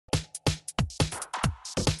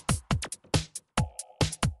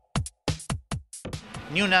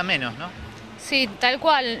ni una menos, ¿no? Sí, tal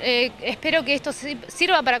cual. Espero que esto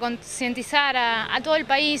sirva para concientizar a todo el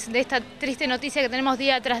país de esta triste noticia que tenemos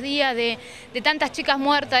día tras día, de tantas chicas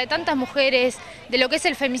muertas, de tantas mujeres, de lo que es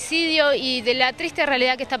el femicidio y de la triste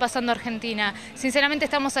realidad que está pasando Argentina. Sinceramente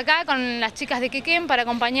estamos acá con las chicas de Quequén para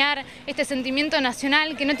acompañar este sentimiento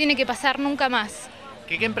nacional que no tiene que pasar nunca más.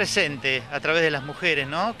 Quequén presente a través de las mujeres,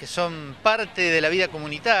 ¿no? Que son parte de la vida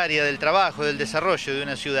comunitaria, del trabajo, del desarrollo de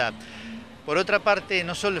una ciudad. Por otra parte,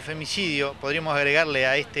 no solo el femicidio, podríamos agregarle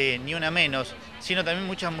a este ni una menos, sino también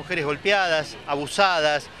muchas mujeres golpeadas,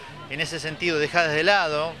 abusadas, en ese sentido dejadas de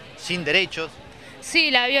lado, sin derechos. Sí,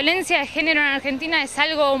 la violencia de género en Argentina es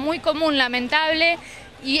algo muy común, lamentable,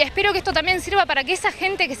 y espero que esto también sirva para que esa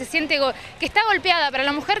gente que se siente, que está golpeada, para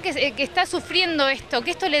la mujer que está sufriendo esto,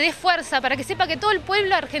 que esto le dé fuerza, para que sepa que todo el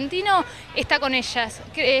pueblo argentino está con ellas.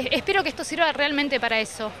 Espero que esto sirva realmente para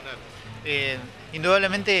eso.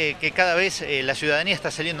 Indudablemente que cada vez la ciudadanía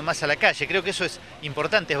está saliendo más a la calle, creo que eso es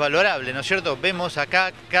importante, es valorable, ¿no es cierto? Vemos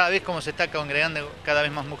acá cada vez cómo se está congregando cada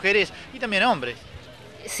vez más mujeres y también hombres.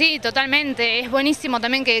 Sí, totalmente. Es buenísimo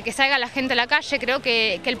también que salga la gente a la calle. Creo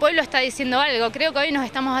que el pueblo está diciendo algo. Creo que hoy nos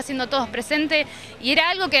estamos haciendo todos presentes y era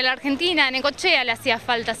algo que a la Argentina, a Necochea, le hacía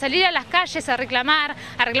falta. Salir a las calles a reclamar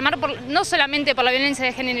no solamente por la violencia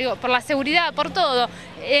de género, por la seguridad, por todo.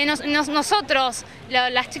 Nosotros,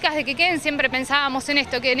 las chicas de Quequén, siempre pensábamos en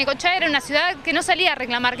esto, que Necochea era una ciudad que no salía a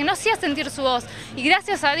reclamar, que no hacía sentir su voz. Y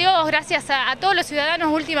gracias a Dios, gracias a todos los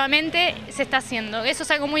ciudadanos últimamente, se está haciendo. Eso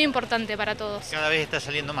es algo muy importante para todos. Cada vez está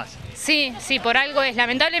saliendo más. Sí, sí, por algo es,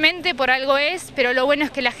 lamentablemente por algo es, pero lo bueno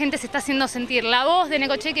es que la gente se está haciendo sentir, la voz de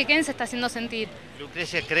Necochea y Quequén se está haciendo sentir.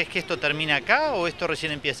 Lucrecia, ¿crees que esto termina acá o esto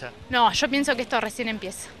recién empieza? No, yo pienso que esto recién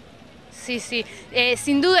empieza. Sí, sí,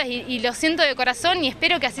 sin duda y lo siento de corazón y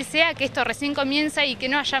espero que así sea, que esto recién comienza y que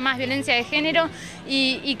no haya más violencia de género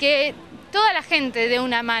y que toda la gente dé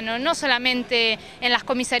una mano, no solamente en las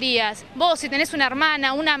comisarías. Vos, si tenés una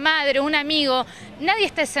hermana, una madre, un amigo, nadie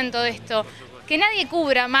está exento de esto. Que nadie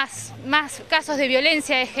cubra más casos de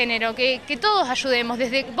violencia de género, que todos ayudemos.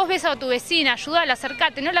 Desde vos ves a tu vecina, ayúdala,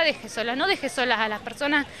 acercate, no la dejes sola, no dejes solas a las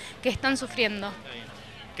personas que están sufriendo.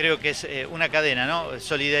 Creo que es una cadena, ¿no?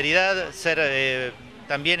 Solidaridad,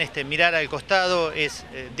 también mirar al costado es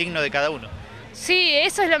digno de cada uno. Sí,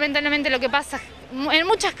 eso es lamentablemente lo que pasa en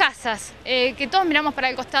muchas casas, que todos miramos para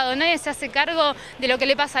el costado, nadie se hace cargo de lo que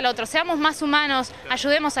le pasa al otro. Seamos más humanos,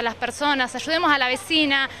 ayudemos a las personas, ayudemos a la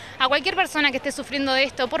vecina, a cualquier persona que esté sufriendo de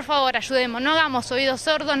esto, por favor ayudemos, no hagamos oídos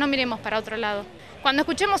sordos, no miremos para otro lado. Cuando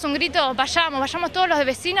escuchemos un grito, vayamos todos los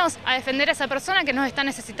vecinos a defender a esa persona que nos está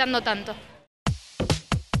necesitando tanto.